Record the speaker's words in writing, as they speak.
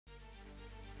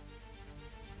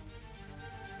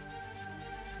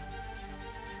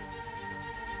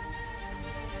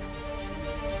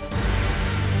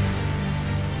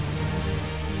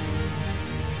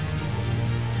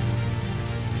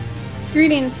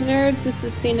Greetings, nerds. This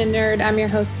is Cena Nerd. I'm your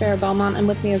host, Sarah Belmont, and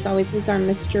with me, as always, is our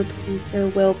Mr. Producer,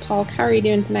 Will Polk. How are you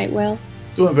doing tonight, Will?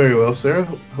 Doing very well, Sarah.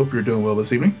 Hope you're doing well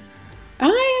this evening.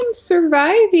 I am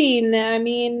surviving. I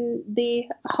mean, the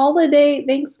holiday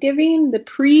Thanksgiving, the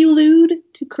prelude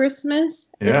to Christmas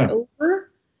is Yeah,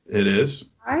 over. it is.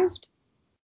 Survived.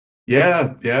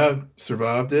 Yeah,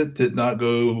 survived it. Did not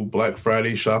go Black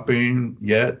Friday shopping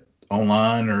yet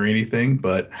online or anything,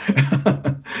 but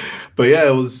but yeah,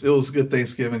 it was a good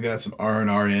Thanksgiving. Got some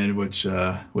R&R in, which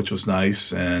was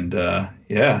nice, and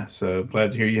yeah, so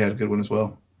glad to hear you had a good one as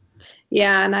well.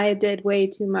 Yeah, and I did way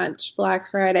too much Black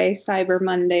Friday, Cyber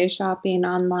Monday shopping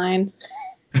online.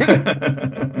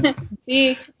 The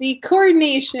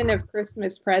coordination of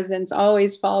Christmas presents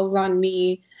always falls on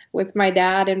me with my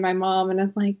dad and my mom, and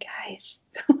I'm like, guys,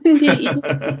 get you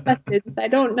presents. I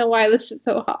don't know why this is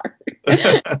so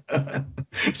hard.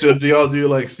 So do y'all do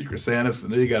like Secret Santas?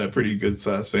 And you got a pretty good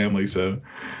sized family, so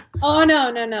Oh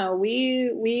no.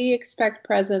 We expect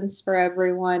presents for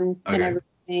everyone and okay.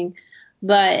 everything.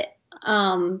 But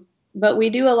but we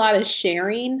do a lot of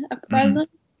sharing of Hmm.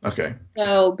 presents. Okay.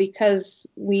 So because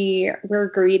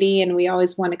we're greedy and we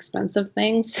always want expensive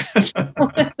things. So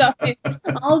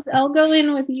I'll go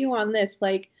in with you on this.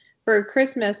 Like for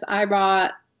Christmas, I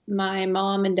bought my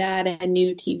mom and dad a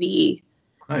new TV,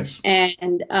 Nice.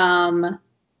 and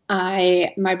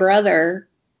I my brother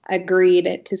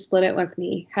agreed to split it with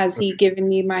me. Has he Okay. given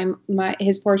me my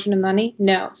his portion of money?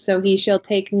 No. So he shall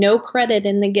take no credit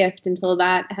in the gift until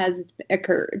that has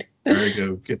occurred. There you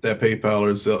go. Get that PayPal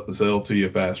or Zelle to you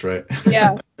fast, right?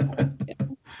 Yeah.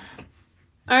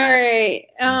 All right.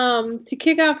 To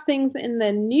kick off things in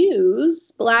the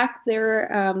news,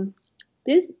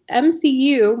 this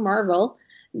MCU Marvel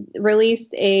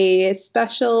released a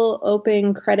special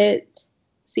open credit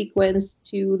sequence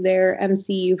to their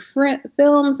MCU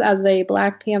films as a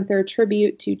Black Panther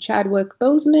tribute to Chadwick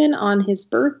Boseman on his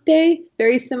birthday,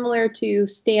 very similar to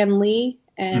Stan Lee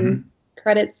and Hmm.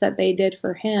 credits that they did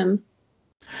for him.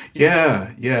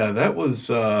 Yeah. That was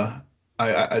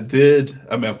I did.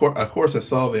 I mean, of course, I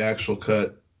saw the actual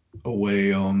cut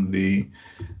away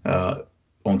uh,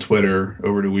 on Twitter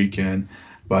over the weekend,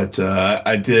 but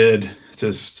I did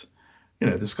just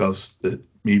just because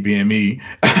me being me,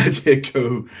 I did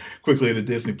go quickly to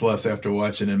Disney Plus after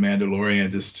watching The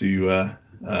Mandalorian just to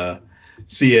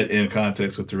see it in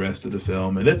context with the rest of the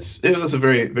film, and it was a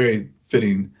very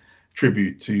fitting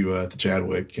tribute to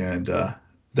Chadwick, and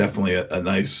definitely a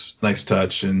nice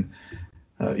touch, and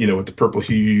with the purple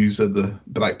hues of the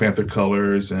Black Panther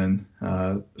colors, and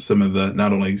some of the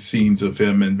not only scenes of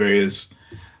him in various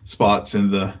spots in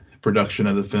the production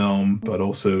of the film, but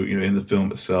also in the film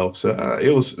itself. So it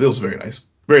was very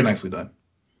nicely done.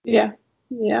 Yeah,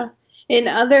 yeah. In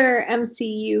other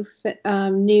MCU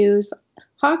news,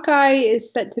 Hawkeye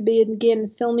is set to begin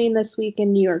filming this week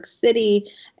in New York City,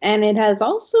 and it has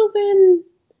also been,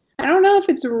 I don't know if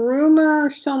it's rumor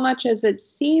so much as it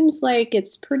seems like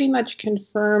it's pretty much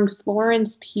confirmed.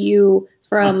 Florence Pugh Huh.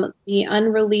 from the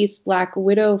unreleased Black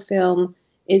Widow film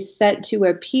is set to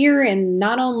appear in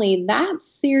not only that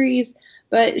series,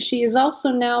 but she is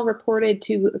also now reported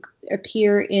to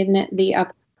appear in the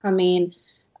upcoming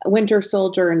Winter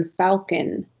Soldier and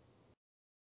Falcon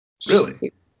Really?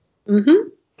 series. Mm-hmm.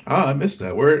 Oh, I missed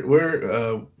that. Where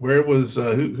was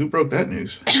who broke that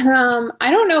news? I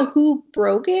don't know who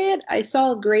broke it. I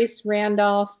saw Grace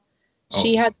Randolph.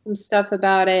 She Oh, had some stuff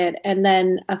about it, and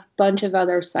then a bunch of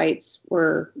other sites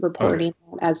were okay, reporting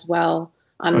it as well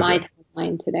on my okay,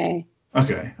 timeline today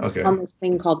okay. on this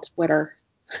thing called Twitter.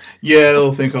 Yeah, a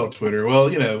little thing called Twitter. Well,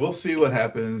 we'll see what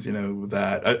happens. With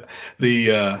that.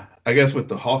 I guess with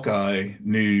the Hawkeye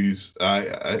news,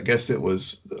 I guess it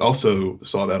was also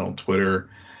saw that on Twitter,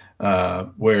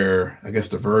 where I guess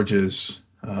The Verge's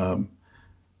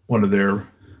one of their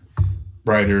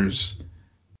writers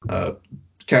uh,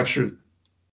 captured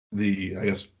the I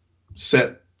guess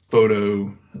set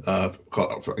photo I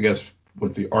guess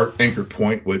with the art anchor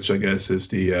point, which I guess is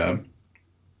the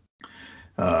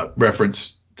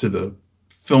reference to the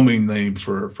filming name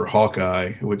for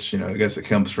Hawkeye, which I guess it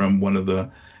comes from one of the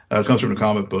comes from the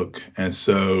comic book, and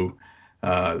so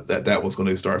that was going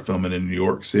to start filming in New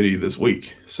York City this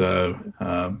week. So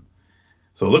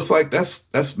it looks like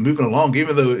that's moving along,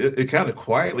 even though it kind of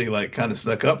quietly like kind of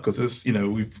snuck up because this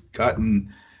we've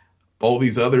gotten all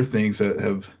these other things that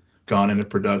have gone into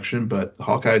production, but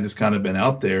Hawkeye just kind of been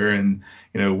out there, and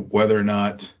whether or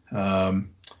not um,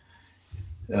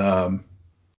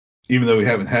 even though we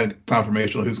haven't had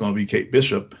confirmation of who's going to be Kate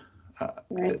Bishop, uh,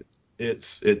 Right.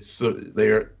 it's they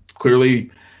are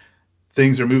clearly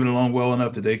things are moving along well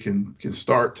enough that they can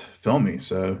start filming.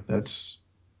 So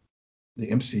the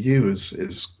MCU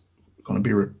is going to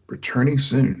be returning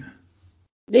soon.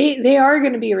 They are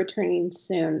going to be returning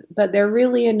soon, but they're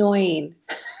really annoying.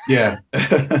 Yeah.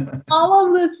 All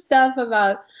of this stuff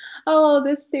about, oh,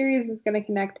 this series is going to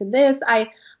connect to this. I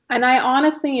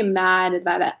honestly am mad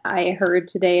that I heard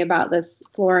today about this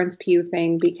Florence Pugh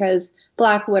thing because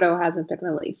Black Widow hasn't been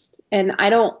released. And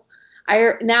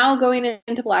now going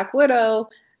into Black Widow,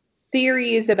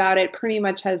 theories about it pretty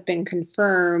much have been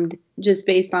confirmed just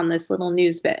based on this little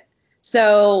news bit.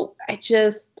 So it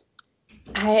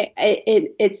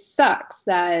sucks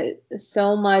that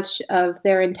so much of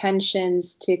their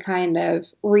intentions to kind of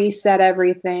reset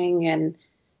everything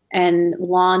and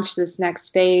launch this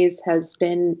next phase has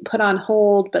been put on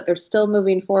hold, but they're still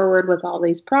moving forward with all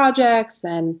these projects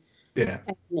and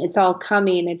it's all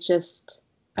coming. It just,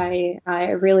 I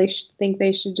really think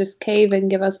they should just cave and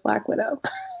give us Black Widow.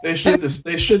 They should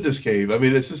just cave. I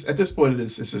mean, it's just at this point,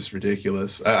 it's just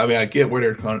ridiculous. I mean, I get where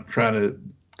they're trying to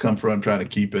come from, trying to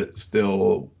keep it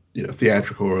still,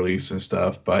 theatrical release and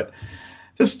stuff, but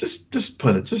just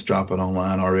drop it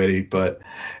online already. But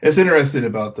it's interesting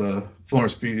about the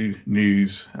Florence Pugh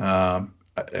news,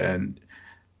 and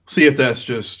see if that's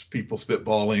just people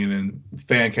spitballing and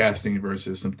fan casting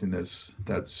versus something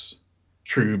that's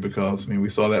true. Because I mean, we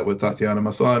saw that with Tatiana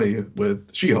Maslany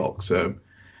with She-Hulk. So,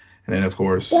 and then of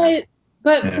course,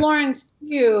 but Florence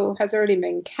Pugh has already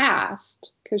been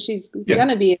cast because she's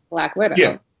gonna be Black Widow.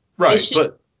 Yeah, right.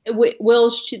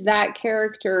 Will that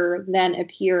character then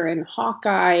appear in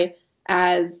Hawkeye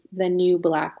as the new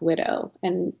Black Widow?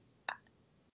 And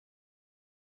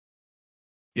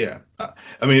yeah,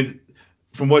 I mean,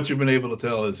 from what you've been able to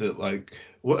tell, is it like?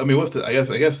 I mean, what's the? I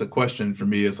guess the question for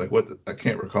me is like, I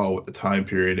can't recall what the time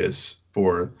period is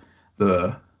for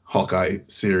the Hawkeye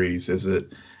series. Is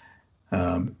it?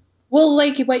 Well,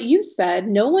 like what you said,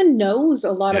 no one knows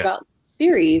a lot about the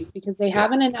series because they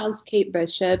haven't announced Kate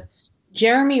Bishop.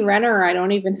 Jeremy Renner, I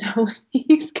don't even know if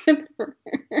he's confirmed.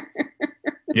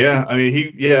 Yeah, I mean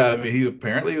he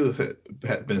apparently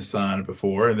had been signed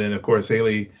before, and then of course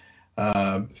Haley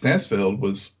Stansfield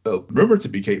was rumored to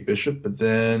be Kate Bishop, but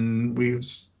then we've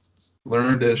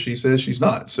learned that she says she's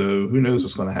not. So who knows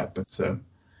what's going to happen? So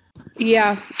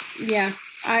yeah,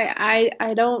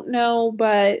 I don't know,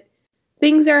 but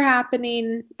things are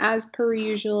happening as per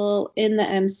usual in the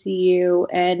MCU,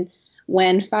 and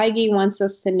when Feige wants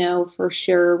us to know for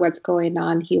sure what's going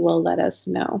on, he will let us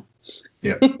know.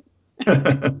 Yep.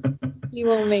 He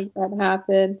will make that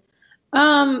happen.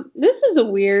 This is a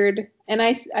weird, and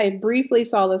I briefly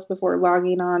saw this before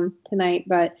logging on tonight,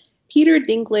 but Peter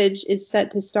Dinklage is set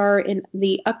to star in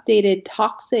the updated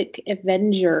Toxic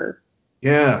Avenger.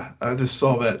 Yeah, I just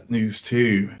saw that news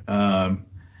too.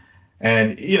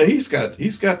 And he's got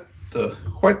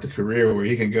quite the career where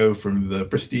he can go from the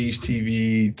prestige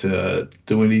TV to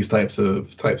doing these types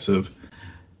of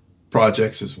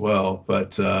projects as well.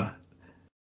 But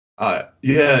are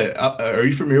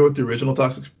you familiar with the original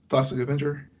Toxic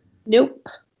Avenger? Nope.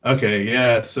 Okay,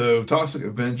 yeah. So Toxic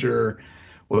Avenger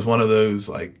was one of those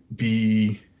like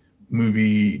B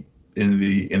movie in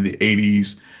the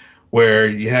 80s where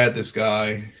you had this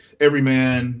guy,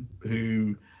 everyman,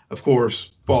 who of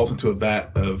course falls into a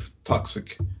vat of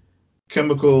toxic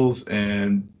chemicals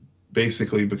and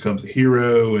basically becomes a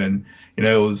hero. And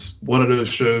it was one of those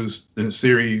shows in a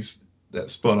series that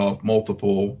spun off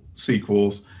multiple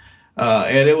sequels,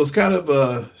 and it was kind of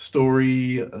a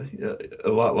story a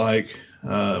lot like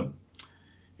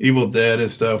Evil Dead and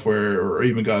stuff, or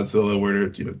even Godzilla, where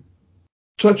they're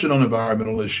touching on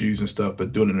environmental issues and stuff,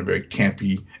 but doing it in a very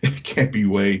campy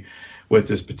way with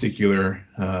this particular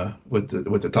with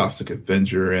the Toxic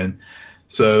Avenger. And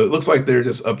so it looks like they're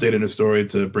just updating the story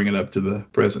to bring it up to the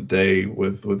present day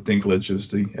with Dinklage as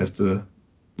the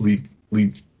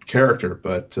lead character.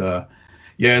 But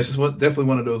it's definitely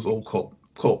one of those old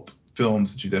cult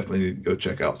films that you definitely need to go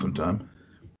check out sometime.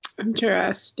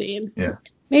 Interesting. Yeah.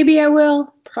 Maybe I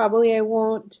will. Probably I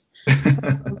won't.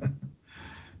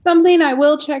 Something I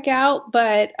will check out,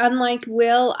 but unlike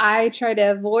Will, I try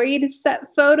to avoid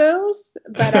set photos.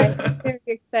 But I'm very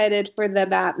excited for the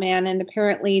Batman, and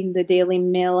apparently the Daily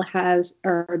Mail has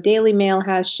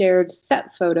shared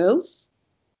set photos.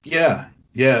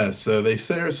 Yeah. So they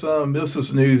shared some. This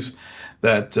was news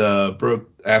that broke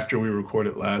after we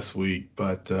recorded last week,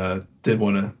 but did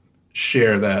want to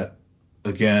share that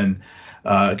again.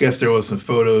 I guess there was some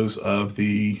photos of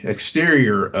the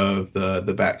exterior of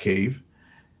the Batcave.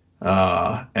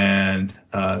 And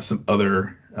some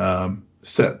other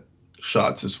set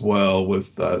shots as well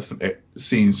with some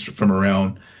scenes from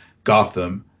around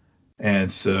Gotham.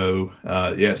 And so,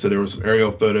 so there were some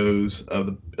aerial photos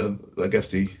of I guess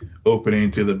the opening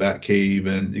to the Batcave,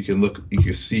 and you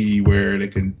can see where they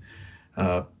can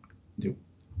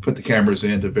put the cameras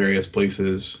into various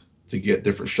places to get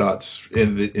different shots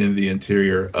in the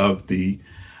interior of the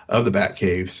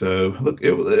Batcave. So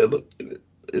it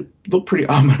looked pretty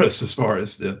ominous as far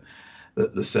as the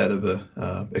set of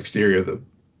the exterior of the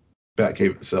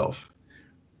Batcave itself.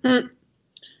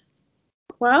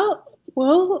 Well,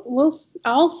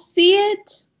 I'll see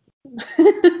it.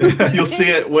 You'll see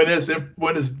it when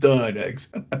it's done.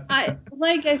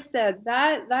 Like I said,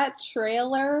 that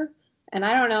trailer, and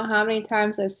I don't know how many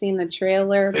times I've seen the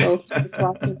trailer. Both just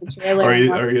watching the trailer. Are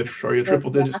you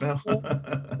triple digits now?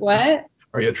 What?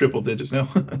 Are you at triple digits now?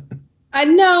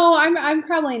 No, I'm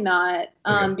probably not.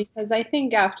 Because I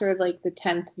think after like the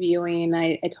 10th viewing,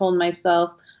 I told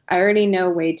myself I already know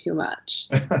way too much.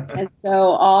 And so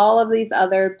all of these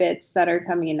other bits that are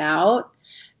coming out,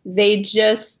 they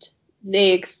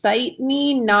excite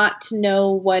me not to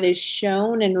know what is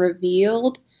shown and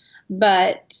revealed,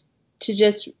 but to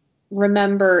just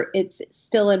remember it's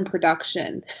still in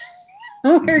production.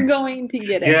 We're going to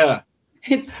get it. Yeah.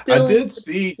 It's still I did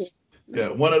see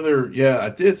I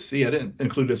did see, I didn't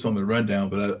include this on the rundown,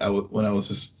 but when I was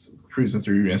just cruising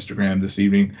through Instagram this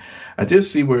evening, I did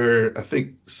see where I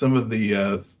think some of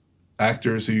the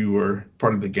actors who were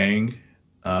part of the gang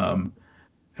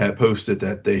had posted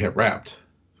that they had wrapped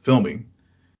filming.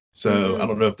 So I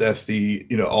don't know if that's the,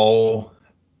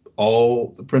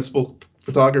 all the principal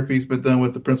photography's been done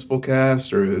with the principal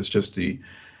cast, or it's just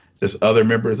other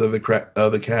members of the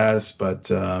cast.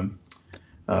 But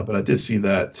I did see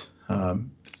that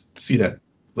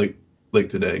late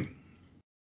today.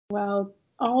 Well,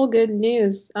 all good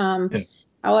news.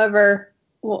 However,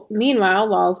 meanwhile,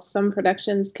 while some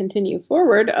productions continue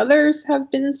forward, others have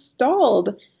been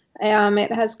stalled.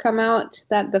 It has come out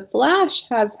that The Flash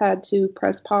has had to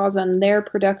press pause on their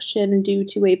production due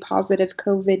to a positive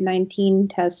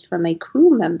COVID-19 test from a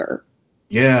crew member.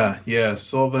 Yeah,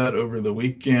 saw that over the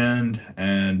weekend,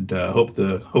 and hope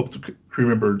the crew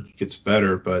member gets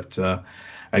better. But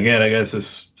again, I guess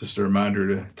it's just a reminder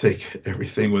to take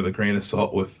everything with a grain of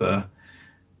salt with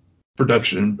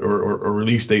production or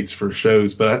release dates for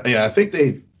shows. But I think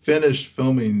they finished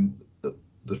filming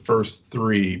the first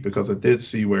 3, because I did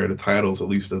see where the titles, at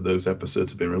least of those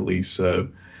episodes, have been released. So,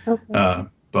 okay.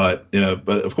 But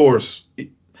of course,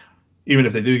 even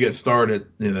if they do get started,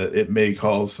 it may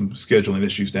cause some scheduling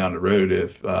issues down the road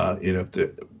if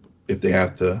they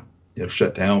have to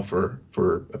shut down for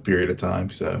a period of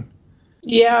time. So.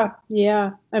 Yeah.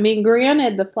 I mean,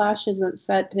 granted, The Flash isn't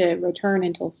set to return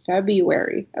until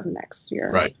February of next year.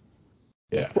 Right.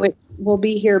 Yeah. We'll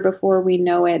be here before we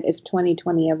know it if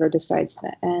 2020 ever decides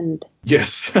to end.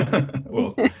 Yes.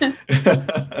 Well,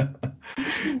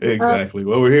 exactly.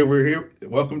 Well, we're here.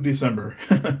 Welcome December.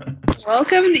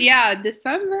 Welcome. Yeah,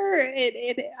 December.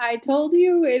 I told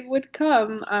you it would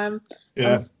come. I'm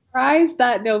surprised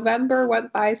that November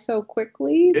went by so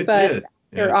quickly, but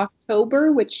after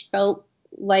October, which felt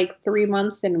like 3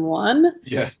 months in one.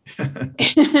 Yeah.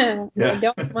 I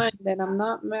don't mind it. I'm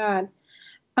not mad.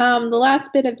 The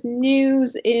last bit of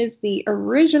news is the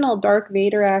original Darth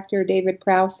Vader actor David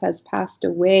Prowse has passed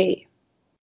away.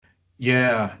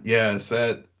 Yeah,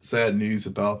 sad news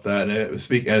about that. And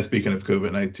speaking of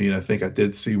COVID-19, I think I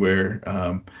did see where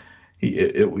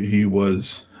he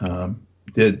was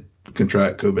did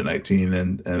contract COVID-19,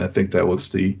 and I think that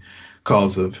was the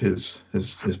cause of his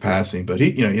passing. But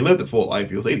he lived a full life.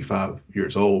 He was 85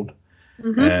 years old,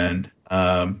 and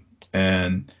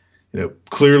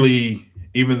clearly,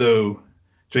 even though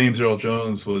James Earl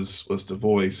Jones was the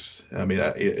voice, I mean,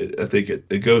 I think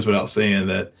it goes without saying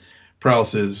that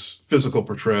Prowse's physical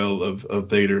portrayal of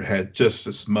Vader had just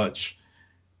as much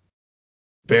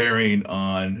bearing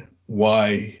on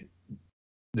why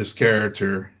this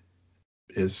character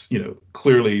is,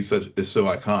 clearly so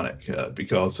iconic,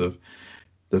 because of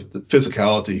the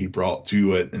physicality he brought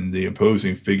to it and the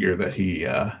imposing figure that he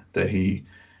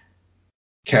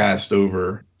cast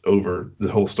over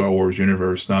the whole Star Wars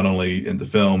universe, not only in the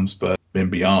films but and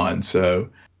beyond. So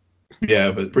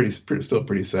yeah, but still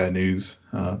pretty sad news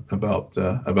about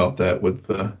that with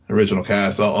the original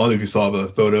cast. I don't know if you saw the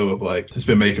photo of it's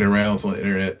been making rounds on the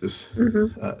internet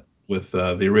with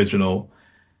the original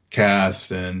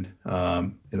cast, and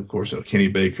of course Kenny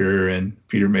Baker and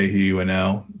Peter Mayhew, and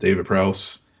now David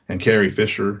Prowse and Carrie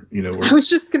Fisher. I was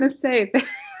just gonna say.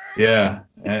 Yeah,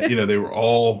 and they were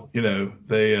all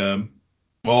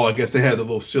I guess they had the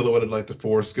little silhouetted like the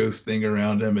Force Ghost thing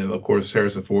around them, and of course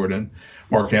Harrison Ford and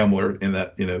Mark Hamill are in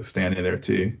that standing there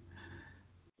too.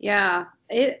 Yeah,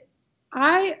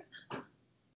 I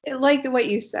like what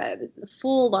you said,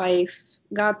 full life,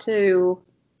 got to,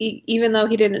 even though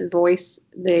he didn't voice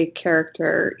the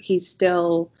character, he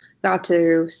still got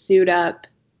to suit up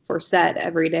for set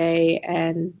every day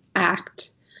and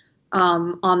act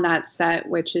on that set,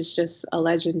 which is just a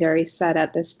legendary set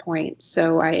at this point.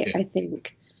 So I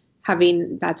think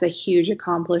that's a huge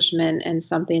accomplishment and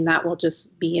something that will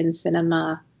just be in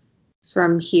cinema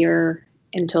from here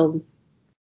until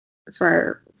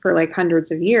for like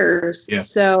hundreds of years. Yeah.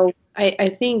 So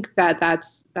I think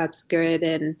that's good,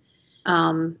 and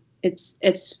it's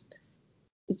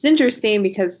interesting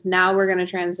because now we're going to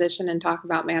transition and talk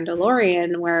about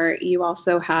Mandalorian, where you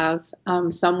also have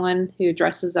someone who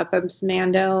dresses up as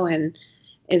Mando and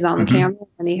is on the camera,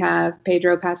 and you have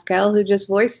Pedro Pascal who just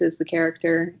voices the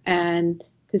character, and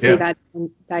to see that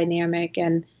dynamic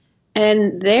and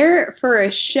there for a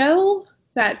show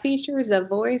that features a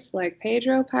voice like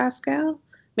Pedro Pascal,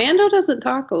 Mando doesn't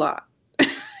talk a lot.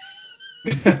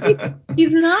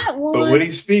 He's not one but when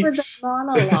he speaks, for the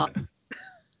monologue.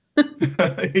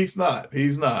 He's not.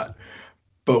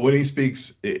 But when he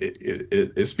speaks,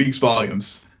 it speaks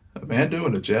volumes. A Mando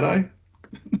and a Jedi,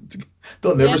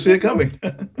 they'll never see it coming.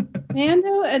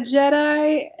 Mando, a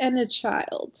Jedi, and a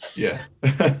child. Yeah.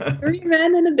 3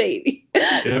 men and a baby.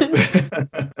 Yep.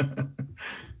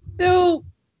 So,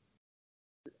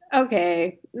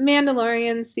 okay,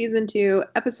 Mandalorian season 2,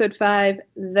 episode 5,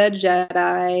 The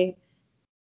Jedi.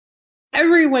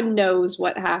 Everyone knows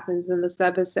what happens in this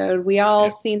episode. We all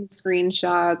seen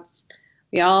screenshots.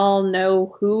 We all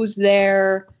know who's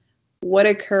there, what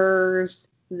occurs,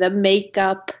 the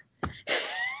makeup.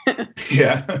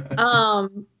 Yeah.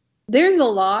 There's a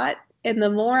lot, and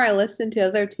the more I listen to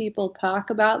other people talk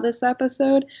about this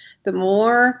episode, the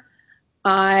more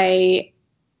I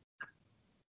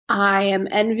am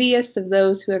envious of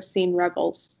those who have seen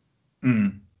Rebels.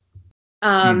 And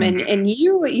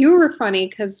you were funny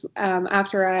because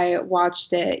after I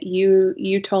watched it,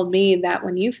 you told me that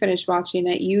when you finished watching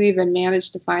it, you even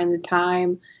managed to find the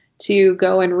time to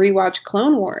go and rewatch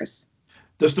Clone Wars.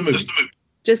 Just the movie.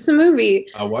 Just the movie.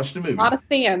 I watched the movie. A lot of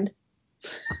sand.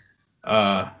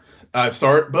 I've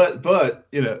started, but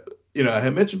you know, I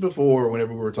had mentioned before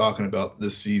whenever we were talking about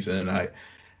this season, I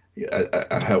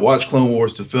had watched Clone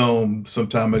Wars the film some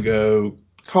time ago.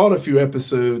 Caught a few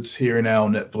episodes here and now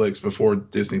on Netflix before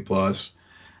Disney Plus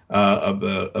of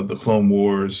the Clone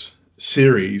Wars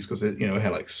series, because it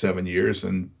had like 7 years,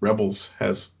 and Rebels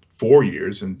has 4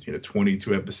 years and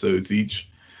 22 episodes each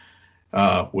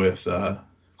with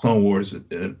Clone Wars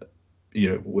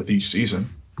with each season.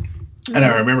 Mm-hmm. And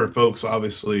I remember, folks,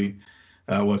 obviously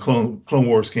when Clone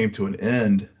Wars came to an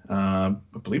end, I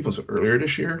believe it was earlier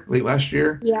this year, late last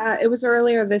year. Yeah, it was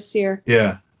earlier this year.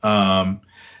 Yeah.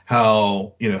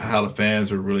 How the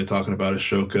fans were really talking about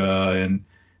Ahsoka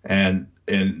and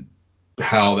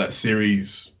how that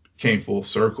series came full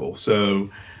circle. So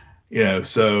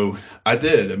I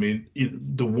did. I mean,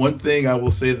 the one thing I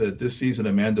will say that this season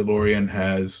of Mandalorian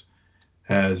has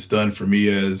done for me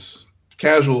as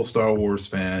casual Star Wars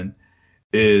fan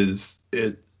is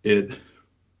it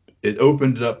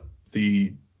opened up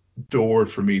the door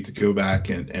for me to go back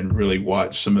and really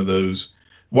watch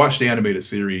the animated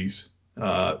series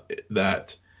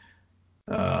that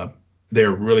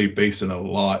they're really basing a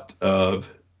lot of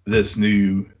this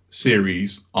new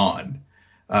series on.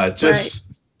 Obviously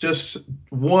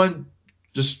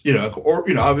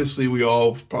we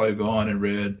all probably gone and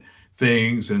read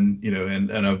things and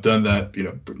I've done that,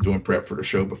 doing prep for the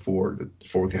show before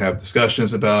we could have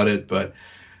discussions about it. But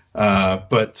I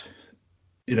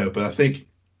think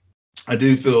I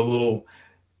do feel a little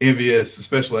envious,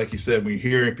 especially like you said, when you're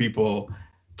hearing people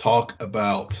talk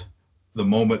about the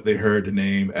moment they heard the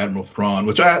name Admiral Thrawn,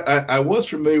 which I was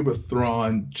familiar with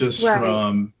Thrawn just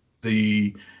from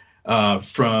the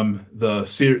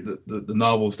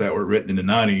novels that were written in the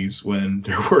 90s when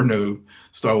there were no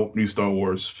new Star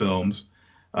Wars films.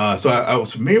 So I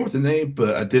was familiar with the name,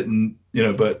 but I didn't,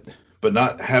 but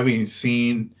not having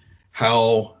seen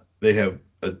how they have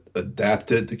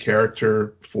adapted the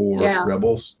character for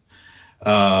Rebels.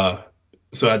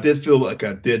 So I did feel like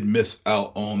I did miss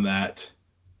out on that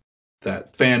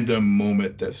fandom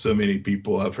moment that so many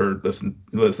people I've heard listen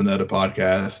to the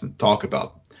podcast and talk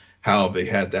about how they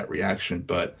had that reaction.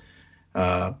 But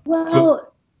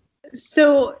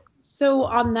so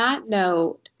on that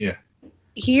note,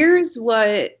 here's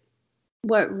what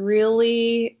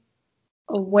really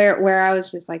where I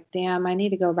was just like, damn, I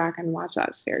need to go back and watch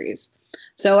that series.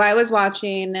 So I was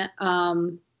watching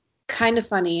Kind of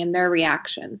Funny and their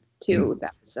reaction to the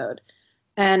episode.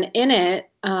 And in it,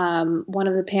 one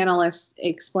of the panelists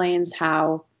explains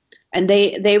how And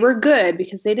they were good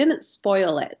because they didn't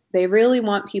spoil it. They really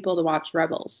want people to watch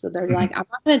Rebels. So they're like, I'm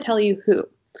not going to tell you who.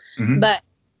 But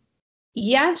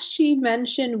yes, she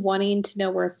mentioned wanting to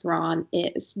know where Thrawn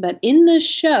is. But in the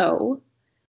show,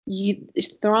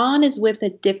 Thrawn is with a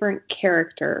different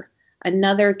character,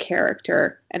 another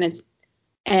character, and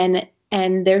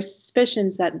there's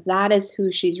suspicions that is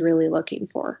who she's really looking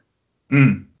for.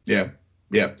 Yeah.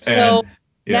 So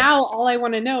now all I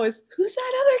want to know is who's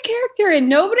that other character, and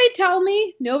nobody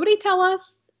tell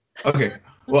us. Okay.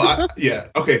 Well,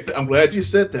 okay. I'm glad you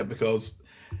said that because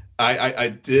I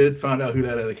did find out who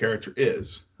that other character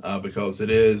is because it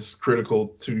is critical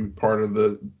to part of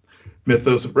the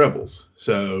mythos of Rebels.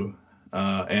 So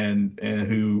and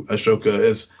who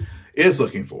Ahsoka is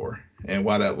looking for, and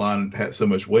why that line had so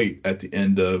much weight at the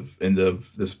end of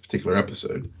this particular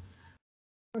episode.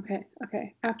 Okay.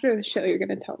 After the show, you're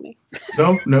gonna tell me.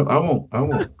 No, I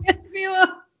won't. You will.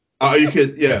 Oh, you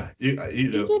could. Yeah, you know.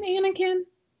 Is it Anakin?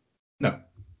 No.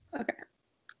 Okay.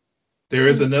 There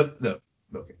is another. No.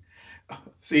 Okay.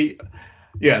 See,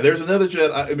 yeah, there's another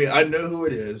Jedi. I mean, I know who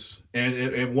it is, and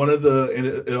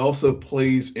it also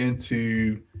plays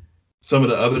into some of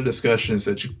the other discussions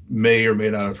that you may or may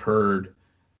not have heard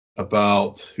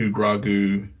about who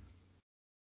Grogu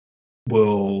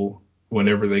will,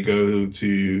 whenever they go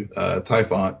to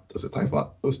Typhon. Was it Typhon?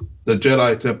 It was the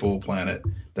Jedi Temple planet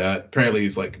that apparently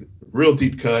is like real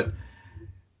deep cut.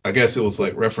 I guess it was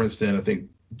like referenced in, I think,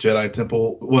 Jedi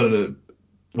Temple, one of the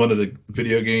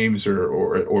video games,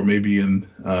 or maybe in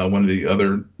one of the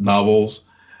other novels,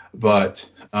 but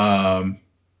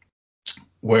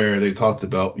where they talked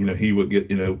about, he would get,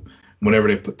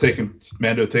 whenever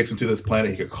Mando takes him to this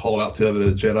planet, he could call out to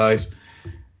other Jedis.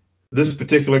 This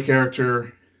particular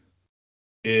character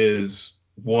is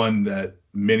one that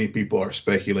many people are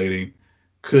speculating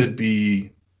could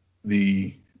be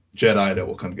the Jedi that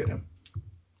will come get him.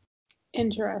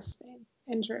 Interesting.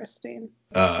 And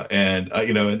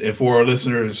for our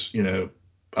listeners,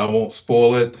 I won't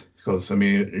spoil it because a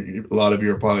lot of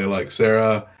you are probably like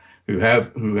Sarah, who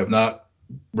have not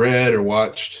read or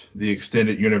watched the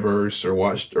extended universe or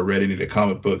watched or read any of the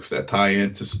comic books that tie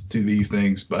into these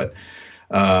things. But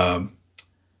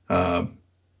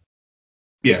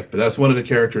but that's one of the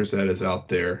characters that is out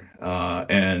there,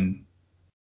 and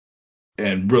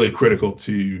really critical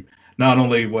to not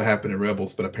only what happened in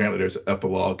Rebels, but apparently there's an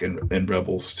epilogue in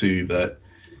Rebels too that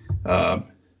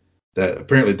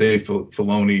apparently Dave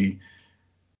Filoni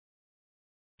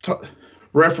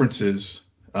references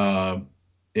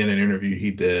in an interview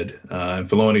he did. And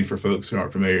Filoni, for folks who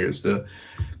aren't familiar, is the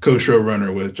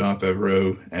co-showrunner with Jon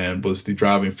Favreau and was the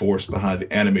driving force behind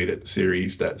the animated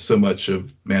series that so much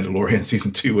of Mandalorian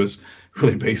season 2 was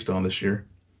really based on this year.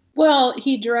 Well,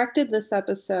 he directed this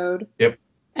episode. Yep.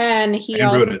 And he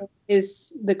also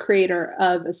is the creator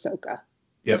of Ahsoka.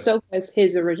 Yep. Ahsoka is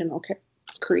his original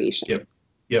creation.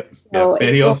 Yep. So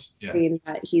and he also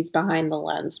that he's behind the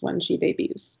lens when she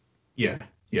debuts. Yeah.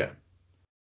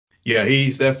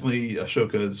 He's definitely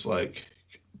Ahsoka's like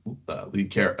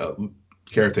lead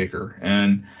caretaker,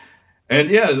 and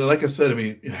like I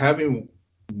said, having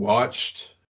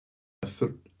watched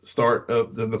the start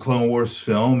of the Clone Wars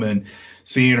film and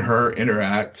seeing her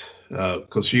interact,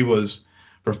 because she was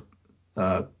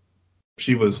Anakin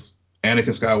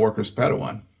Skywalker's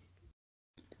Padawan.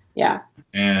 Yeah.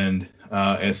 And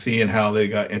seeing how they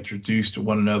got introduced to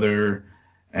one another,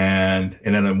 and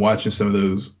then I'm watching some of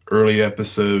those early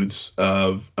episodes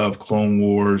of Clone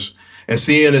Wars, and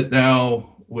seeing it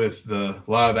now with the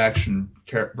live action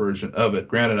version of it.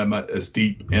 Granted, I'm not as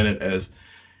deep in it as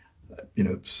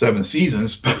 7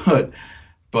 seasons,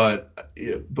 but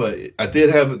I did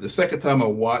have the second time I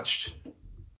watched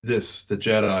the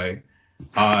Jedi,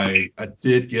 I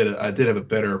did have a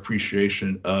better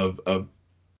appreciation of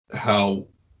how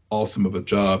awesome of a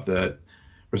job that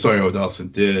Rosario Dawson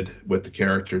did with the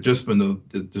character, just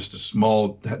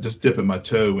dipping my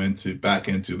toe back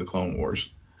into the Clone Wars.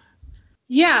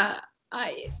 Yeah,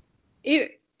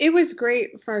 it was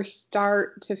great from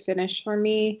start to finish for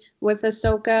me with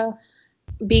Ahsoka,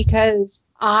 because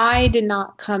I did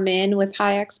not come in with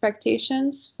high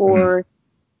expectations for,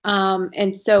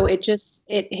 and so it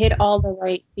hit all the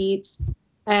right beats,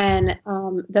 and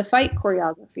the fight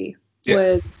choreography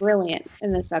was brilliant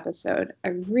in this episode. I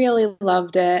really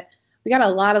loved it. We got a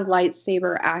lot of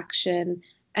lightsaber action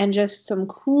and just some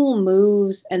cool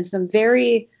moves and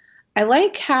I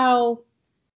like how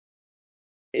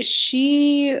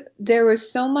there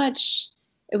was so much,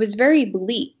 it was very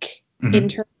bleak in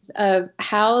terms of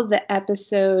how the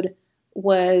episode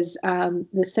was,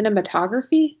 the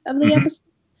cinematography of the episode.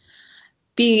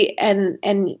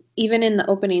 and even in the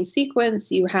opening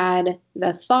sequence, you had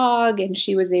the fog, and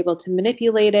she was able to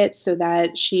manipulate it so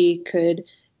that she could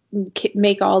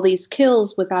make all these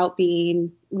kills without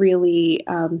being really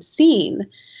seen.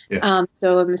 Yeah.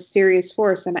 So a mysterious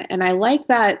force, and I like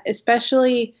that,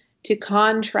 especially to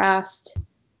contrast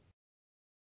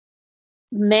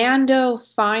Mando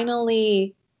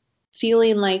finally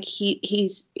feeling like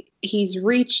he's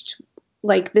reached,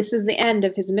 like, this is the end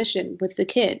of his mission with the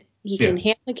kid. He can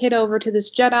hand the kid over to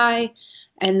this Jedi,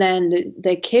 and then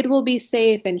the kid will be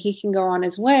safe, and he can go on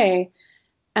his way.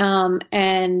 And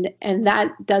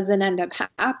that doesn't end up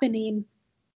happening,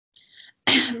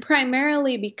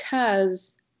 primarily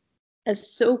because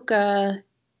Ahsoka,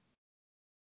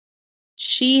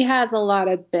 she has a lot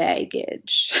of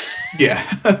baggage. Yeah.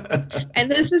 And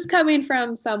this is coming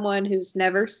from someone who's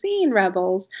never seen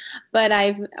Rebels,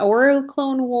 or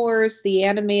Clone Wars, the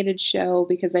animated show,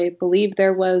 because I believe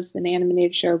there was an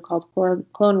animated show called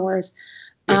Clone Wars.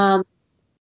 Yeah.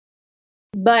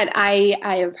 But I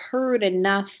have heard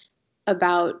enough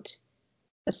about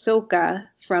Ahsoka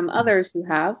from others who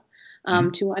have,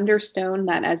 to understand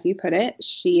that, as you put it,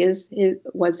 she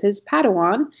was his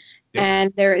Padawan. Yep.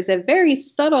 And there is a very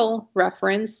subtle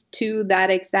reference to that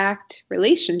exact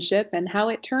relationship and how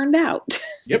it turned out.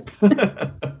 Yep.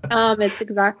 It's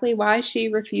exactly why she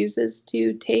refuses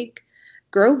to take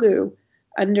Grogu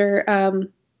under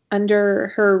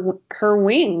her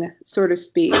wing, so to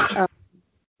speak.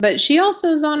 But she also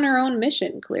is on her own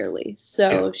mission, clearly.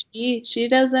 So yeah.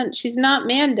 She's not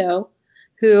Mando,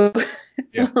 who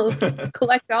will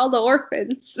collect all the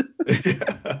orphans.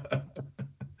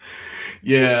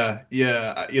 Yeah.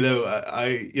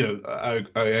 I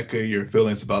echo your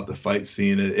feelings about the fight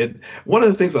scene. It one of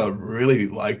the things I really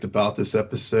liked about this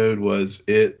episode was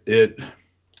it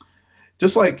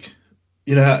just like,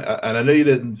 and I know you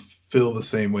didn't feel the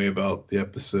same way about the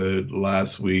episode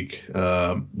last week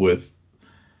with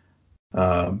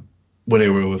when they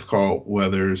were with Carl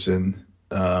Weathers and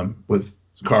with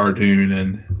Cara Dune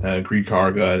and Greed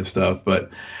Karga and stuff. But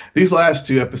these last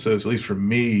two episodes, at least for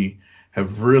me,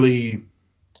 have really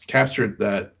captured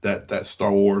that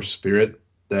Star Wars spirit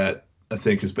that I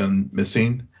think has been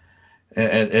missing,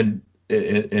 and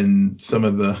in some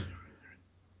of the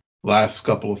last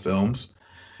couple of films.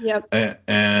 Yep.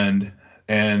 And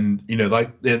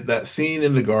like that scene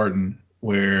in the garden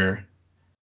where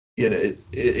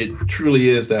it truly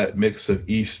is that mix of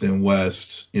East and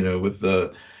West. With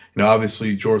the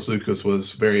obviously George Lucas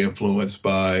was very influenced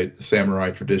by the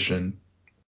samurai tradition.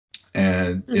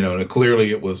 And, and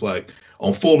clearly it was like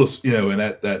on full, and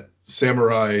that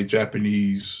samurai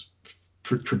Japanese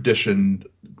tradition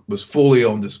was fully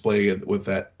on display with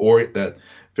that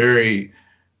very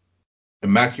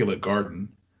immaculate garden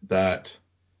that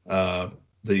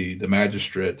the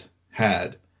magistrate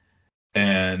had,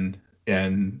 and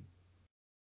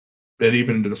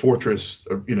even the fortress,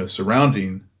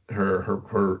 surrounding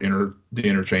the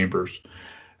inner chambers,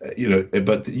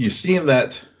 but you see in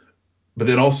that. But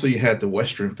then also you had the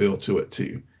Western feel to it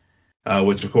too,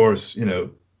 which of course,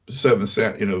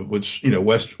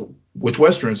 which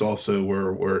Westerns also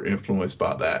were influenced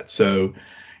by that. So,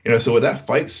 so with that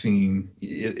fight scene,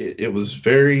 it was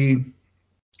very,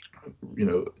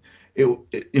 a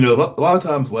lot of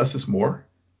times less is more.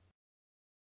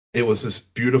 It was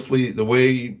just beautifully, the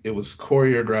way it was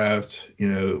choreographed.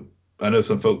 I know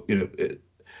some folk,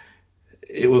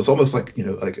 it was almost like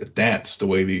like a dance, the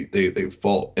way they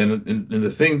fought. And the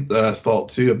thing that I thought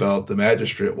too about the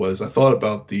magistrate was I thought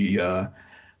about the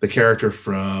character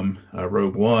from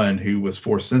Rogue One, who was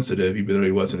force sensitive, even though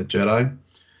he wasn't a Jedi.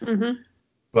 Mm-hmm.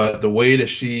 But the way that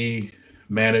she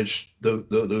managed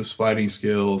those fighting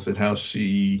skills, and how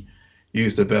she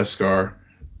used the Beskar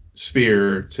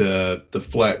spear to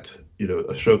deflect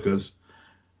Ashoka's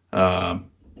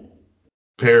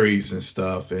parries and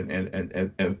stuff, and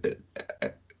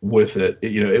with it,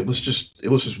 it was just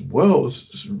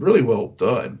really well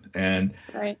done, and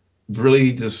right.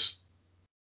 Really just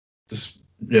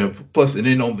plus, and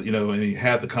then and you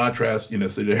have the contrast,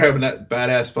 so they're having that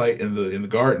badass fight in the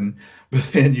garden, but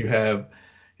then you have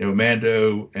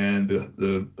Mando and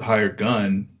the hired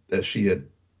gun that she had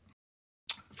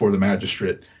for the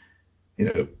magistrate,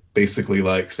 basically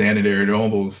like standing there in a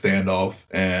normal standoff,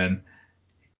 and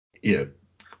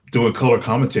doing color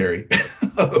commentary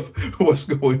of what's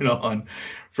going on,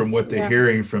 from what they're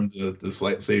hearing from the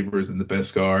lightsabers and the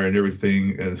Beskar and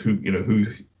everything, and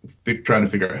who's trying to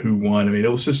figure out who won. I mean, it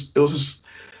was just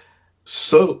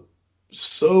so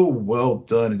well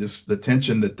done, and just the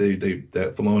tension that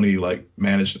that Filoni like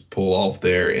managed to pull off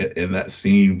there in that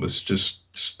scene was just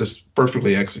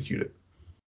perfectly executed.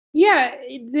 Yeah,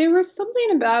 there was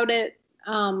something about it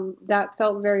that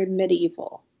felt very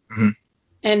medieval Mhm.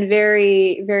 and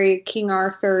very, very King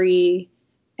Arthur-y,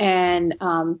 and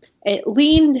it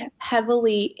leaned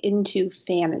heavily into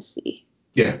fantasy,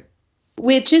 Yeah.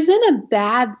 which isn't a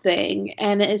bad thing,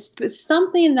 and it's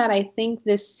something that I think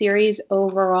this series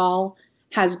overall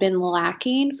has been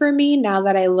lacking for me now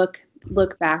that I look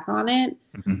back on it.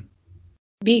 Mhm.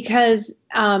 Because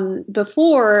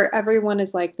before, everyone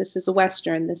is like, this is a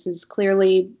Western. This is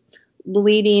clearly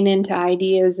bleeding into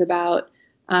ideas about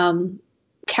um,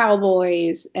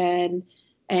 cowboys and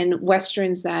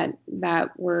Westerns that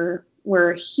were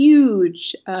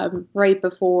huge right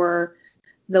before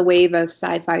the wave of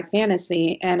sci-fi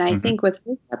fantasy. And I Mhm. think with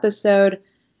this episode,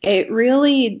 it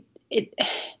really it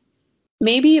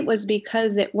maybe it was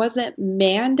because it wasn't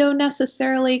Mando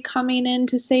necessarily coming in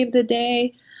to save the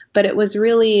day, but it was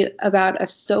really about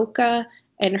Ahsoka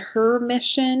and her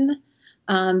mission.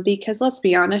 Because let's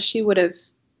be honest, she would have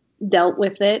dealt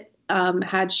with it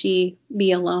had she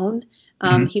be alone.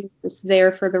 Mhm. He was just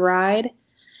there for the ride,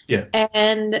 Yeah.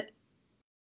 and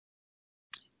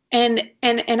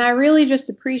and I really just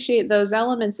appreciate those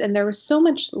elements. And there was so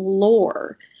much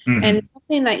lore, and Mhm.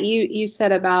 something that you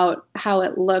said about how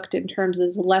it looked in terms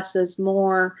of less is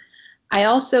more.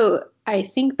 I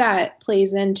think that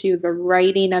plays into the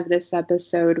writing of this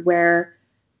episode, where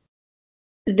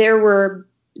there were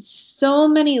so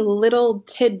many little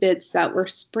tidbits that were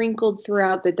sprinkled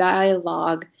throughout the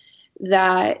dialogue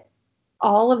that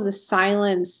all of the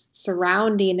silence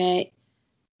surrounding it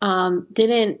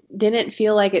didn't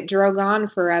feel like it drug on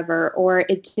forever, or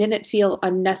it didn't feel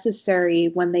unnecessary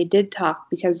when they did talk,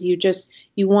 because you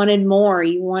wanted more.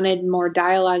 You wanted more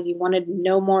dialogue. You wanted to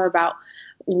know more about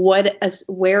where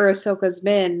Ahsoka's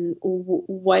been,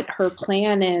 what her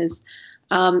plan is.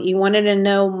 You wanted to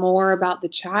know more about the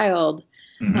child,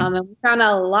 Mhm. and we found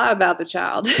out a lot about the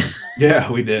child.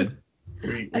 Yeah, we did.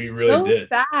 We That's really so did.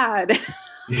 sad.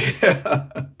 Yeah.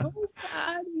 So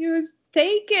sad. He was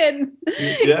taken. He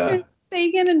was Yeah.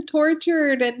 taken and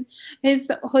tortured, and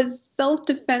his self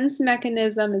defense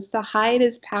mechanism is to hide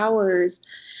his powers.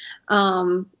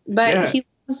 But Yeah. he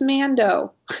loves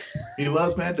Mando. He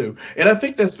loves Mando. And I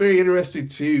think that's very interesting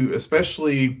too,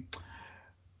 especially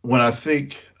when I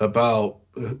think about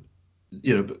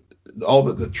all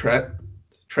the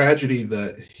tragedy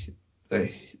that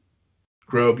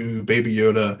Grogu, Baby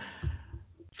Yoda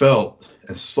felt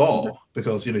and saw,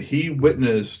 because he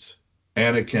witnessed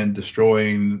Anakin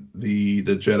destroying the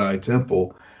Jedi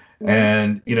Temple. Mhm.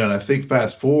 And and I think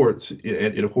fast forward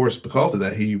and of course because of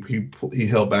that he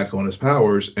held back on his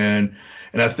powers. And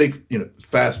I think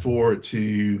fast forward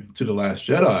to the Last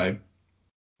Jedi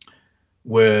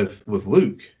with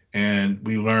Luke, and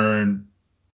we learn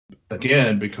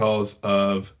again, because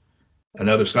of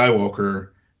another Skywalker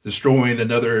destroying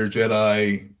another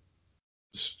Jedi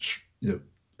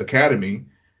academy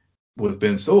with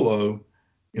Ben Solo,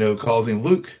 causing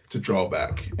Luke to draw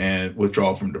back and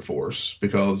withdraw from the Force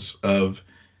because of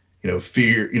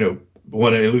fear.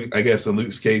 One in Luke, I guess in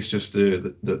Luke's case, just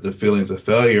the feelings of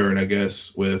failure, and I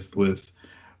guess with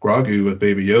Grogu, with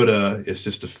Baby Yoda, it's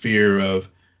just a fear of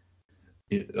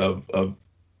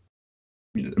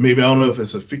maybe I don't know if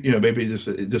it's maybe just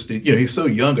he's so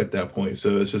young at that point,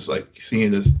 so it's just like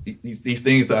seeing these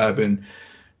things that I've been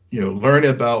learning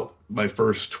about my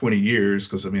first 20 years,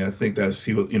 because I mean I think that's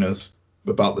he was it's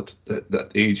about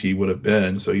that age he would have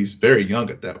been, so he's very young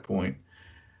at that point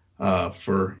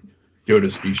for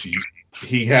Yoda species.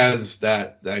 He has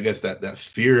that, I guess, that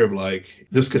fear of like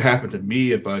this could happen to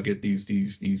me if I get these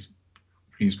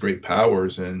great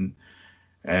powers, and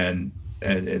and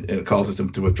it causes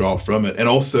him to withdraw from it, and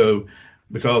also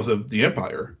because of the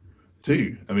Empire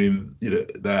too. I mean,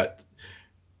 that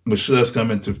which does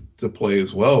come into play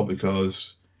as well,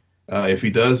 because if he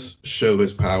does show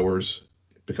his powers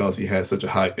because he has such a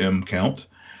high M count,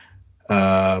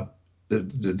 uh,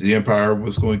 the Empire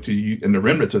was going to, and the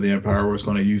remnants of the Empire was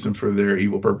going to use him for their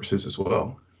evil purposes as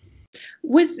well.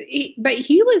 But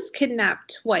he was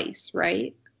kidnapped twice,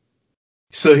 right?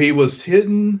 So he was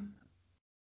hidden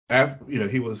after,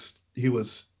 he was,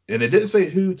 and it didn't say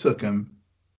who took him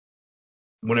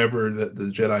whenever the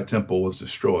Jedi Temple was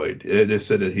destroyed. It just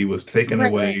said that he was taken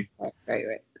Right, right, away.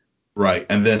 right. Right.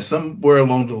 And then somewhere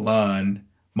along the line,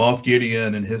 Moff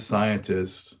Gideon and his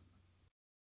scientists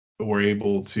were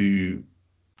able to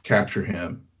capture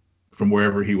him from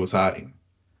wherever he was hiding.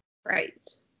 Right.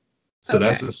 So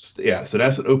Okay. so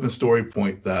that's an open story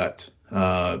point that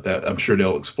that I'm sure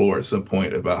they'll explore at some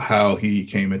point, about how he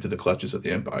came into the clutches of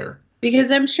the Empire.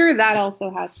 Because I'm sure that also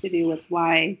has to do with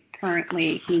why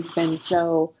currently he's been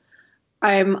so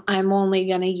I'm only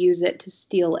gonna use it to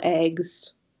steal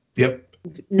eggs. Yep.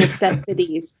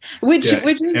 Necessities, which is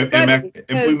funny and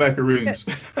blue macaroons.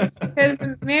 Because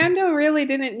Mando really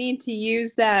didn't need to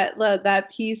use that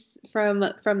piece from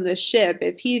the ship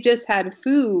if he just had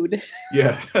food.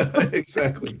 Yeah,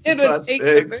 exactly. It would take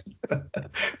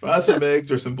find some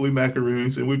eggs or some blue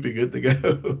macaroons, and we'd be good to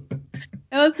go.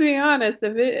 And let's be honest,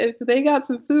 if they got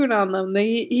some food on them,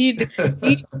 he'd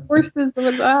horses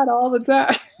with that all the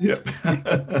time. Yep.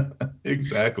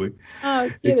 Exactly. Oh,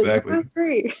 exactly. That's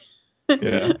great.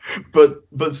 Yeah,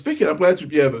 but speaking, I'm glad you.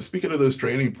 Yeah, but speaking of those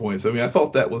training points, I mean, I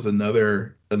thought that was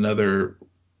another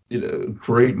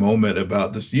great moment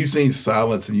about just using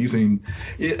silence and using,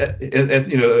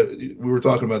 and we were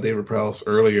talking about David Prowse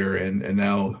earlier, and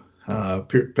now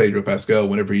Pedro Pascal,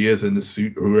 whenever he is in the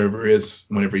suit, or whoever is,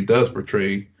 whenever he does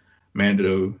portray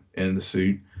Mando in the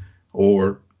suit,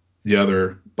 or the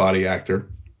other body actor,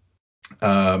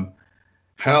 how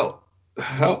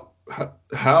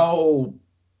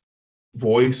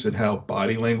voice and how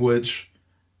body language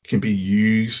can be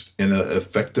used in an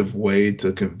effective way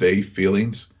to convey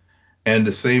feelings. And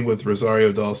the same with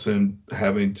Rosario Dawson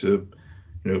having to,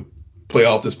 play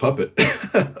off this puppet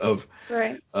of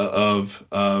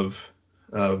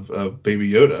Baby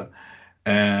Yoda.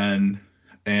 And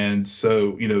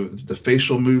so, the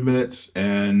facial movements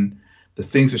and the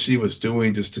things that she was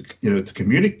doing just to, to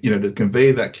communicate, to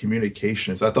convey that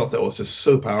communication. So I thought that was just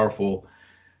so powerful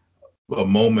a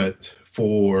moment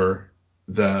during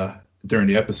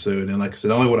the episode. And like I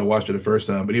said, only when I watched it the first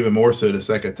time, but even more so the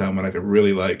second time, when I could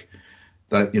really look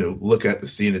at the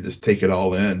scene and just take it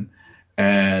all in.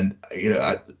 And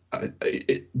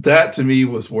that to me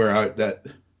was where the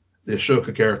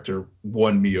Ahsoka character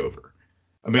won me over.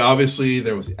 I mean, obviously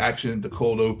there was the action, the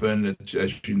cold open,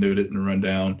 as you noted in the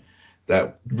rundown,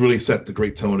 that really set the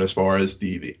great tone as far as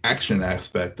the action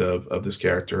aspect of this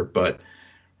character. But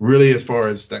really, as far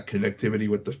as that connectivity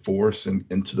with the Force and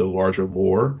into the larger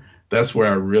lore, that's where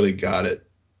I really got it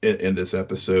in this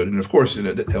episode. And of course, it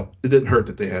didn't help. It didn't hurt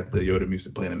that they had the Yoda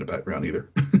music playing in the background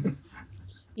either.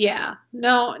 Yeah,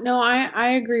 no, I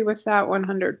agree with that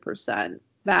 100%.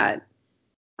 That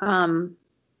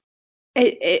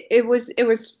it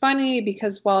was funny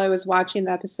because while I was watching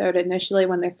the episode initially,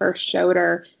 when they first showed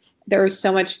her, there was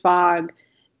so much fog,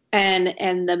 and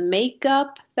the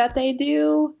makeup that they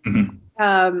do. Mm-hmm.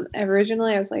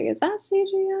 Originally I was like, is that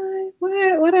CGI?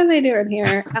 What are they doing here?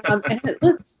 And it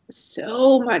looks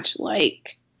so much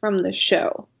like from the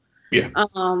show. Yeah.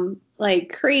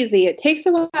 Like crazy. It takes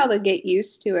a while to get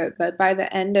used to it, but by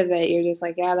the end of it, you're just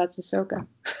like, yeah, that's Ahsoka.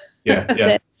 Yeah.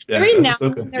 Yeah.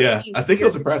 Yeah. I think it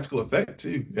was a practical effect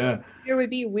too. Yeah. There would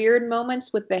be weird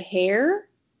moments with the hair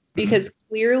because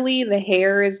clearly the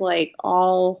hair is like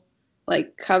all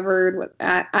like covered with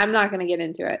that. I'm not going to get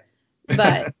into it,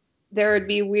 but there would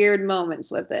be weird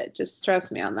moments with it. Just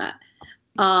trust me on that.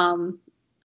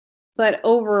 But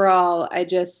overall,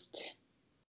 it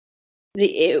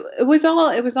was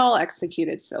all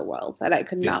executed so well that I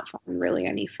could not find really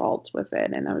any fault with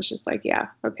it. And I was just like, yeah,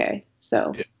 okay.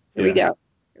 So here we go.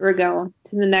 We're going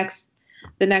to the next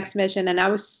mission. And I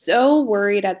was so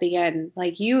worried at the end.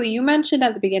 Like you mentioned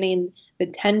at the beginning, the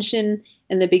tension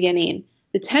in the beginning,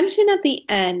 the tension at the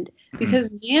end,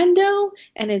 because Mando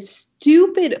and his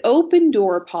stupid open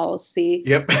door policy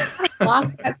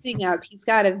locked that thing up. He's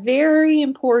got a very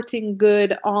important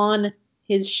good on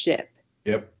his ship.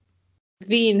 Yep.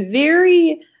 Being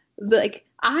very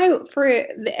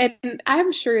and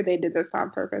I'm sure they did this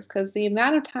on purpose because the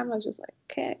amount of time I was just like,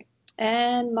 okay.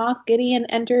 And Moff Gideon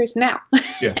enters now.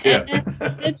 Yeah.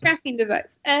 The tracking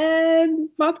device. And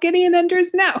Moff Gideon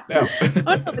enters now. Oh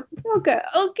no, it's Ahsoka.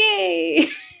 Okay.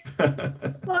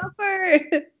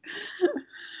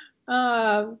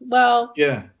 Well.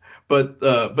 Yeah, but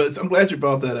I'm glad you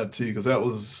brought that up too, because that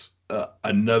was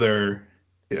another,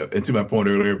 and to my point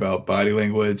earlier about body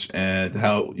language and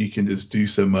how you can just do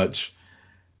so much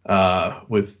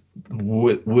with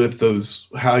those,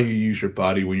 how you use your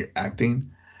body when you're acting.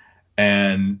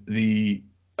 And I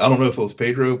don't know if it was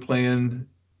Pedro playing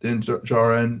in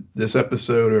Djarin this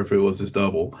episode or if it was his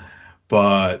double,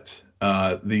 but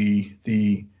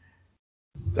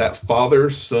that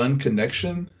father-son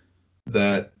connection,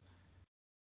 that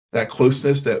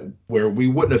closeness, that where we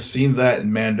wouldn't have seen that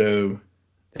in Mando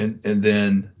and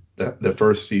then the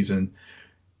first season,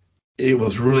 it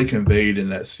was really conveyed in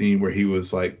that scene where he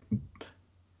was like,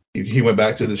 he went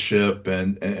back to the ship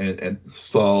and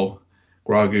saw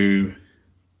Grogu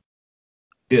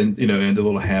in the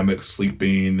little hammock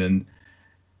sleeping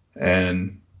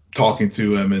and talking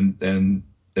to him and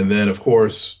then of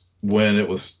course when it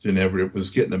was, it was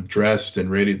getting him dressed and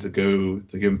ready to go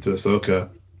to give him to Ahsoka,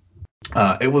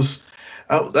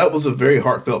 that was a very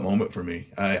heartfelt moment for me.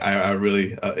 I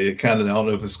really, it kind of, I don't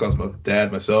know if it's because my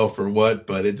dad myself or what,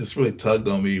 but it just really tugged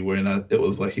on me when it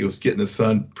was like he was getting his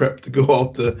son prepped to go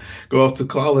off to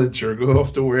college or go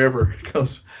off to wherever,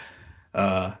 because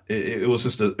it was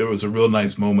just it was a real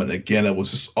nice moment. Again, it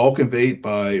was just all conveyed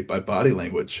by body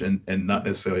language and not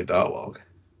necessarily dialogue.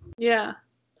 Yeah.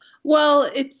 Well,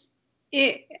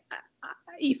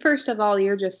 first of all,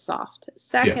 you're just soft.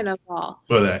 Second of all,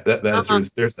 well,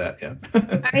 there's that. Yeah.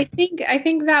 I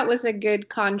think that was a good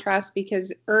contrast,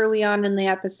 because early on in the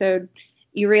episode,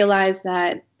 you realize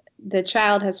that the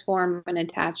child has formed an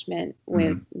attachment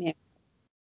with Mando.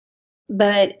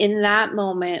 But in that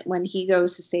moment, when he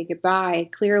goes to say goodbye,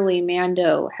 clearly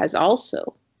Mando has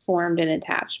also formed an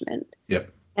attachment.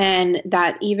 Yep. And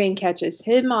that even catches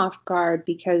him off guard,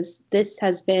 because this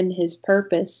has been his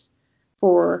purpose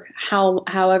for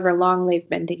however long they've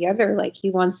been together. Like,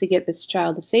 he wants to get this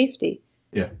child to safety.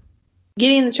 Yeah.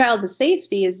 Getting the child to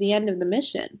safety is the end of the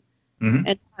mission. Mm-hmm.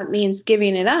 And that means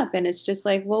giving it up. And it's just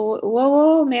like,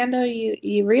 whoa, Mando,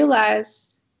 you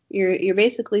realize you're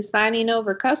basically signing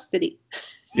over custody.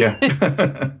 Yeah.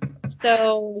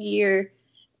 So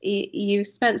you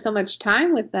spent so much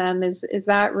time with them. Is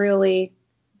that really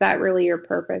your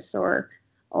purpose, or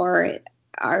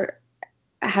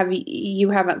you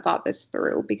haven't thought this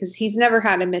through? Because he's never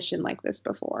had a mission like this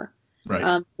before.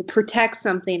 Right. To protect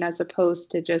something as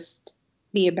opposed to just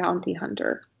be a bounty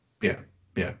hunter. Yeah.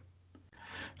 Yeah.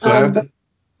 So I have to.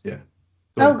 Yeah.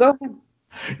 Go ahead.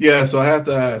 Yeah. So I have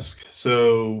to ask.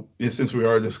 So since we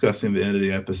are discussing the end of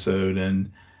the episode,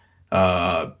 and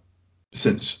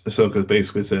since Ahsoka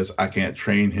basically says I can't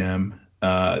train him,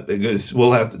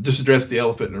 we'll have to just address the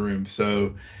elephant in the room.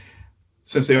 So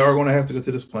since they are going to have to go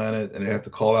to this planet and they have to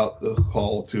call out the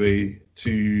call to a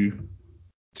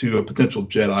potential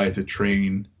Jedi to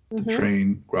train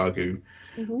Grogu,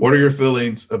 what are your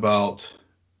feelings about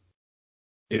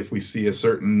if we see a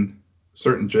certain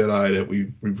Jedi that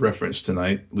we've referenced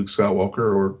tonight, Luke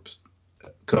Skywalker, or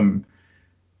come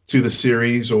to the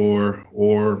series, or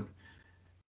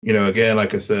again,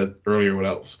 like I said earlier,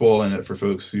 without spoiling it for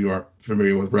folks who aren't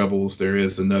familiar with Rebels, there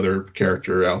is another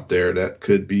character out there that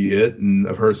could be it, and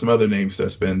I've heard some other names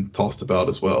that's been tossed about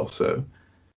as well. So,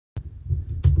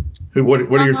 what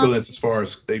are your feelings as far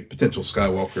as a potential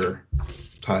Skywalker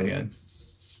tie-in?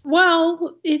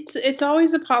 Well, it's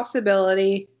always a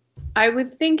possibility. I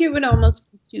would think it would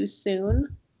almost be too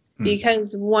soon,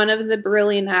 because one of the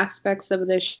brilliant aspects of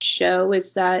this show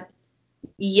is that,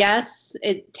 yes,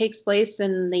 it takes place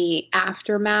in the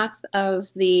aftermath of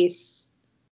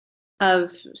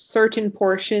certain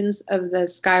portions of the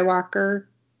Skywalker,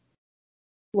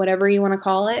 whatever you want to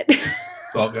call it.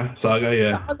 Saga,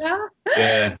 yeah. Saga?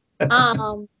 Yeah.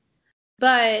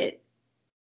 But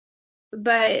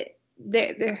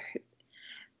the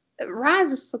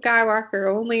Rise of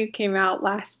Skywalker only came out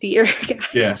last year,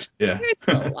 guys. Yeah.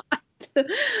 A lot.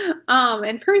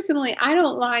 And personally, I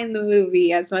don't mind the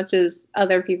movie as much as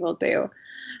other people do.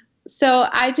 So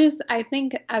I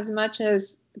think as much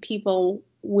as people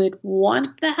would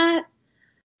want that,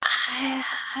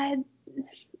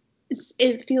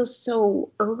 it feels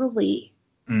so early.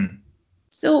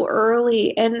 So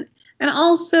early. And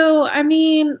also, I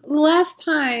mean, last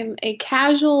time a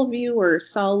casual viewer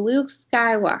saw Luke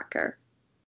Skywalker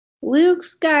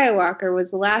was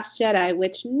The Last Jedi,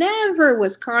 which never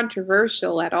was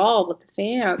controversial at all with the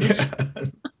fans.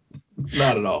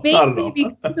 Not at all. Maybe Not at all.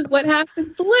 because of what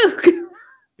happens to Luke.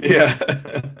 Yeah.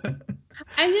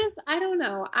 I don't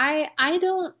know. I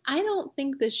don't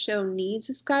think the show needs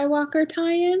a Skywalker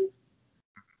tie-in.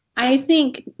 I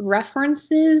think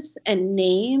references and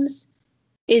names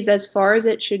is as far as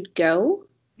it should go.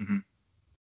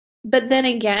 But then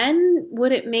again,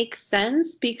 would it make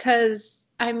sense? Because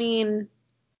I mean,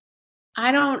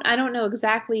 I don't know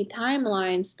exactly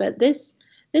timelines, but this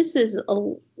is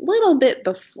a little bit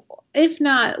before, if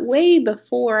not way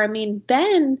before. I mean,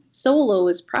 Ben Solo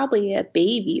is probably a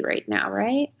baby right now,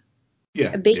 right?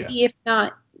 Yeah. A baby, if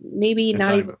not, maybe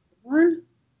not even born.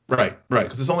 Right.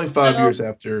 Because it's only 5 years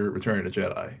after Return of the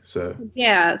Jedi. So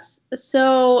yes.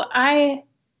 So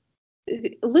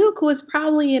Luke was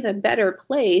probably in a better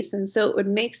place, and so it would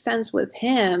make sense with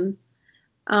him.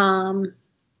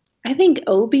 I think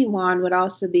Obi-Wan would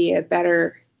also be a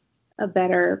better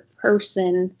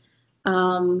person,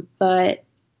 but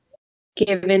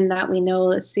given that we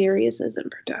know the series is in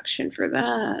production for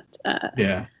that, I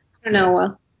don't know.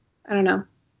 Well, I don't know.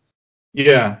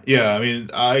 Yeah. I mean,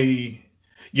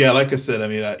 like I said, I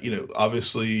mean,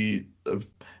 obviously I've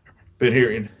been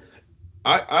hearing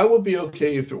I would be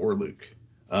okay if it were Luke.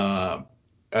 I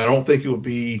don't think it would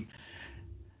be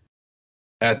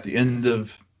at the end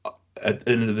of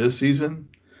this season.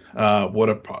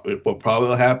 What probably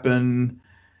will happen,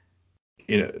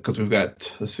 because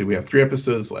we have 3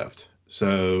 episodes left,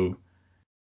 so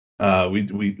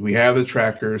we have the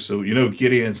tracker, so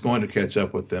Gideon's going to catch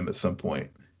up with them at some point,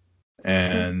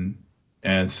 and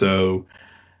so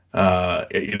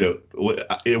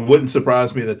it wouldn't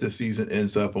surprise me that this season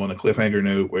ends up on a cliffhanger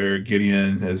note where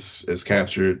Gideon has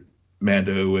captured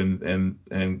Mando and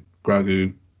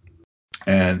Grogu,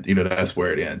 and that's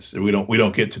where it ends. We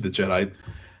don't get to the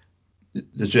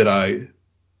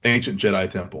ancient Jedi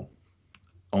temple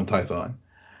on Tython.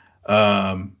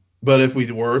 But if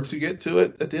we were to get to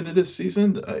it at the end of this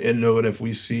season, and if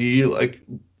we see like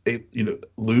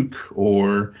Luke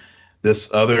or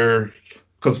this other,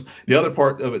 because the other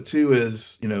part of it too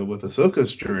is with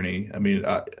Ahsoka's journey. I mean,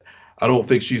 I don't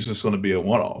think she's just going to be a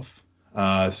one-off.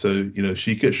 So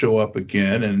she could show up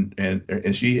again,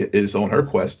 and she is on her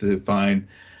quest to find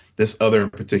this other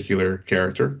particular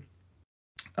character.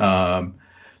 So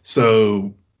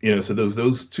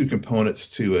those 2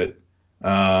 components to it.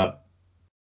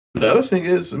 The other thing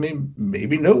is, I mean,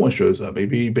 maybe no one shows up.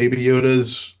 Maybe Baby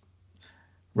Yoda's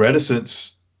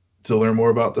reticence to learn more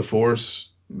about the Force,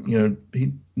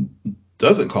 he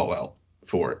doesn't call out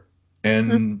for it,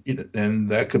 and and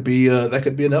that could be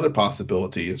another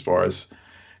possibility as far as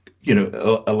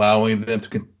allowing them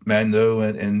to Mando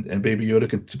and Baby Yoda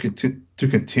to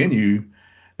continue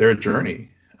their journey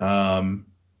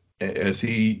as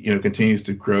he continues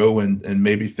to grow, and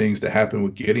maybe things that happen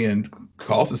with Gideon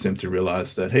causes him to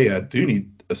realize that, hey, I do need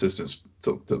assistance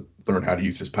to learn how to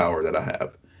use this power that I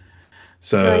have.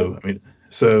 So right.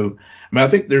 I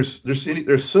think there's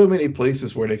so many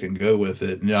places where they can go with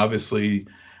it, and obviously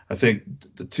I think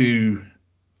the two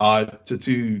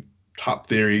top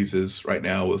theories is right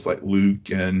now is like Luke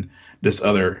and this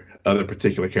other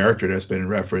particular character that's been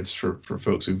referenced for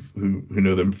folks who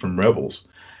know them from Rebels.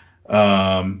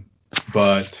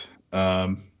 But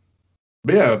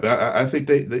yeah, I think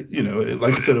they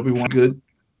like I said, it'll be one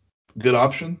good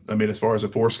option. I mean, as far as the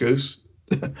Force goes,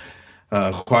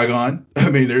 Qui-Gon. I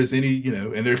mean, there's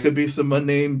and there could be some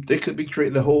unnamed. They could be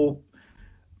creating a whole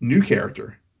new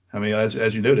character. I mean,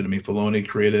 as you noted, I mean, Filoni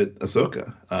created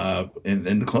Ahsoka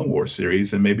in the Clone Wars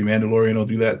series, and maybe Mandalorian will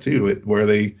do that too, where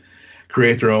they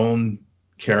create their own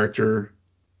character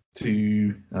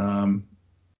to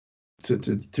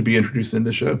be introduced in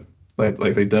the show, like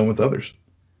they've done with others.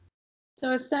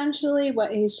 So essentially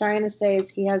what he's trying to say is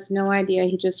he has no idea.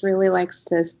 He just really likes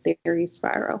to theory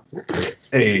spiral.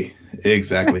 Hey,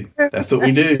 exactly. That's what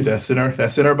we do. That's in our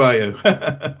bio.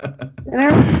 It's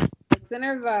in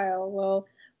our bio.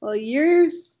 Well, your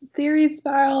theory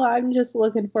spiral, I'm just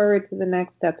looking forward to the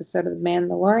next episode of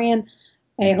Mandalorian.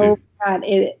 I hope that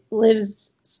it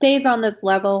stays on this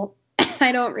level.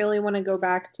 I don't really want to go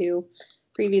back to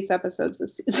previous episodes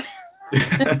this season.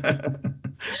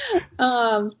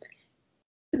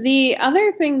 The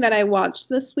other thing that I watched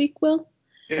this week, Will,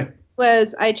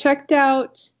 was I checked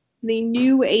out the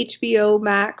new HBO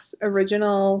Max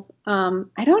original.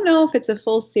 I don't know if it's a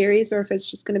full series or if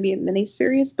it's just going to be a mini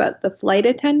series, but The Flight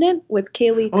Attendant with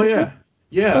Kaylee Cuoco.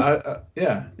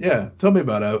 Yeah. Tell me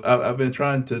about it. I've been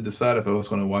trying to decide if I was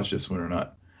going to watch this one or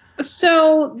not.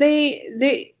 So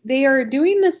they are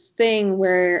doing this thing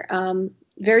where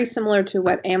very similar to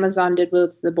what Amazon did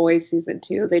with The Boys season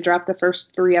 2. They dropped the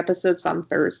first 3 episodes on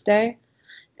Thursday,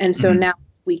 and so now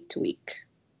it's week to week.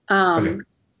 And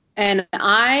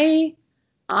I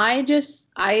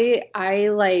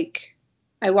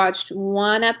watched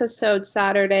one episode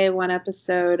Saturday, one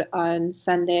episode on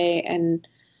Sunday, and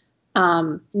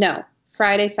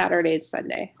Friday, Saturday, and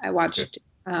Sunday. I watched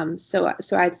so I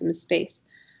had some space.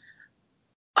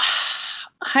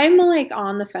 I'm like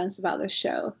on the fence about this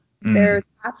show. There's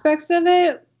aspects of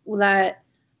it that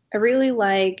I really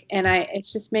like, and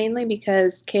it's just mainly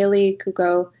because Kaylee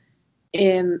Cuoco,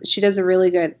 she does a really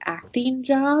good acting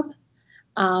job,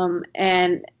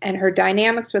 and her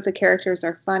dynamics with the characters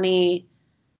are funny,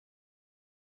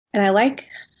 and I like.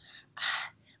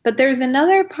 But there's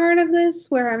another part of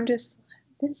this where I'm just,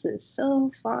 this is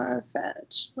so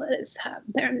far-fetched. What is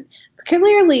happening?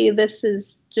 Clearly, this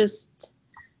is just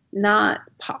not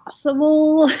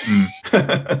possible.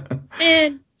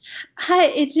 And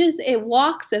it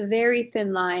walks a very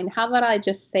thin line. How about I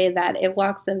just say that? It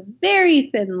walks a very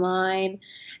thin line.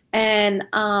 And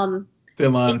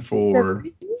thin line for a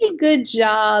really good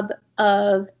job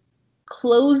of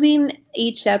closing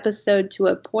each episode to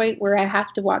a point where I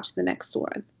have to watch the next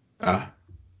one.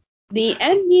 The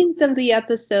endings of the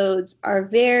episodes are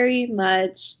very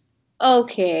much,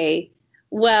 Okay.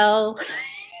 Well,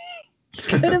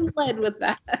 could have led with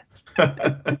that.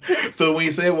 So when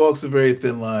you say it walks a very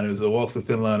thin line, is it walks a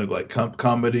thin line of like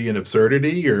comedy and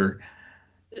absurdity, or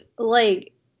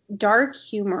Like dark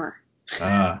humor.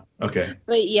 okay.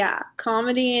 But yeah,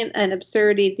 comedy and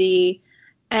absurdity.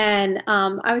 And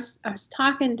I was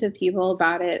talking to people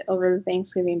about it over the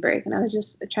Thanksgiving break, and I was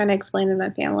just trying to explain to my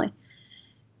family.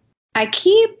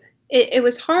 It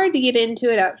was hard to get into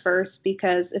it at first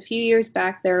because a few years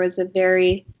back there was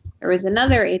another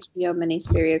HBO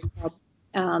miniseries called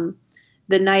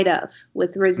The Night Of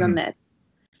with Riz Ahmed.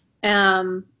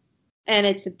 And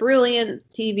it's a brilliant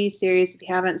TV series. If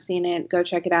you haven't seen it, go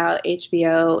check it out. It's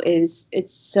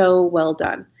so well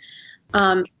done.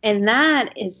 And that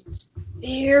is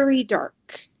very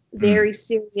dark, very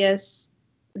serious,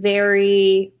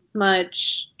 very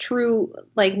much true,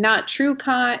 like not true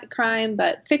crime,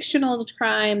 but fictional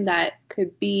crime that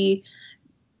could be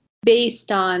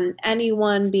based on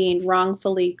anyone being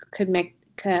wrongfully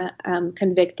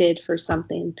convicted for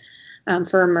something,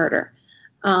 for a murder.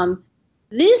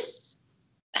 This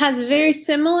has a very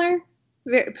similar,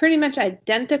 pretty much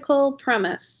identical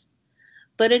premise,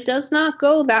 but it does not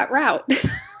go that route.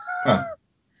 Huh.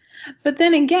 But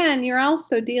then again, you're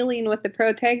also dealing with the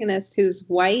protagonist who's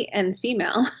white and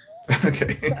female.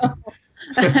 Okay. So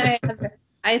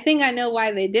I think I know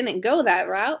why they didn't go that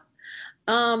route.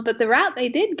 But the route they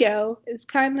did go is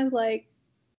kind of like,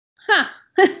 huh.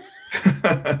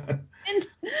 And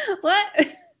what?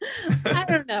 I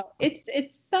don't know.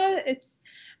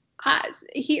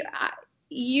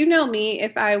 You know me.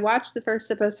 If I watched the first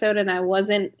episode and I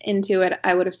wasn't into it,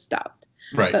 I would have stopped.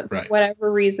 Right. But for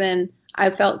whatever reason, I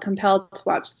felt compelled to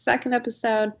watch the second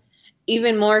episode,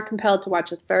 even more compelled to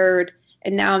watch a third.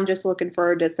 And now I'm just looking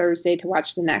forward to Thursday to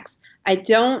watch the next. I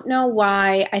don't know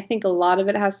why. I think a lot of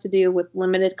it has to do with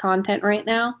limited content right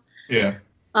now. Yeah.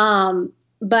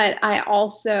 But I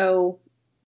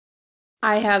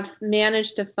have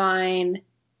managed to find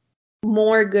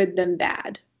more good than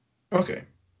bad. Okay.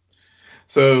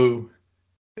 So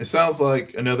it sounds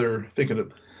like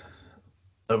thinking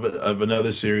of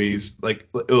another series, like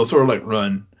it was sort of like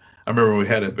Run. I remember we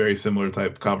had a very similar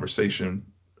type of conversation.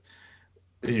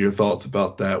 Your thoughts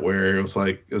about that, where it was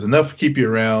like it was enough to keep you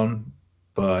around,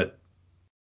 but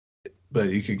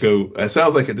you could go. It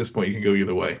sounds like at this point you can go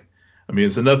either way. I mean,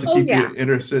 it's enough to keep you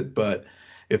interested, but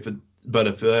if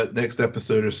that next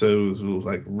episode or so is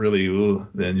like really,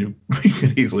 then you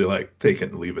can easily like take it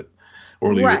and leave it,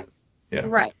 or leave it. Yeah.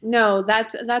 Right. No,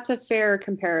 that's a fair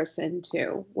comparison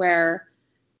too, where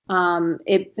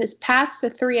it has passed the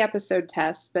 3-episode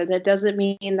test, but that doesn't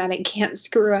mean that it can't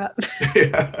screw up.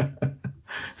 Yeah.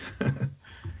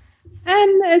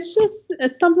 And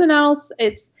it's something else.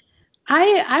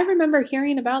 I remember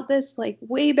hearing about this like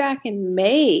way back in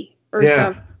May or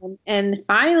something, and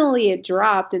finally it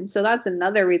dropped, and so that's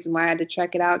another reason why I had to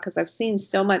check it out, because I've seen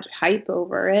so much hype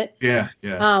over it. Yeah.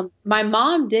 My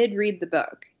mom did read the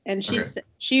book, and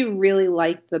she really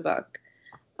liked the book.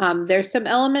 There's some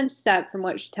elements that, from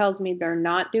what she tells me, they're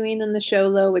not doing in the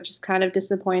show though, which is kind of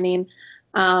disappointing.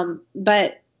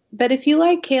 But if you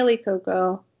like Kaley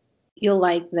Cuoco, you'll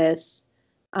like this.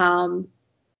 I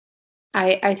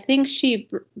think she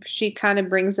kind of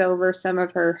brings over some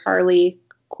of her Harley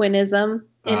Quinnism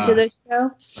into the show.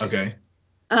 Okay.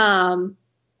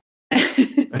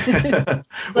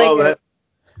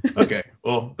 Okay.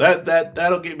 Well,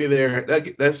 that'll get me there.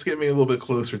 That's getting me a little bit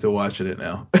closer to watching it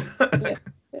now. Yeah.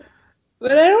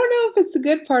 But I don't know if it's the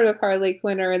good part of Harley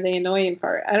Quinn or the annoying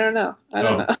part. I don't know.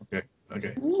 Okay. All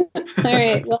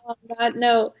right. Well, on that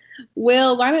note,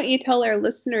 Will, why don't you tell our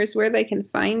listeners where they can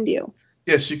find you?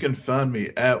 Yes, you can find me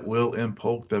at Will M.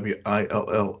 Polk,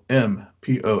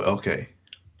 WILLMPOLK.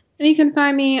 And you can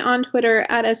find me on Twitter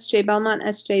at SJ Belmont,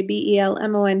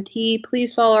 SJBELMONT.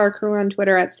 Please follow our crew on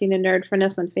Twitter at Scene and Nerd. Friend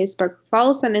us on Facebook.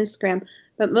 Follow us on Instagram.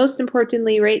 But most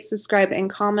importantly, rate, subscribe, and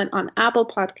comment on Apple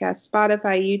Podcasts,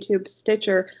 Spotify, YouTube,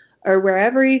 Stitcher, or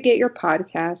wherever you get your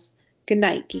podcasts. Good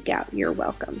night, Geek Out. You're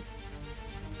welcome.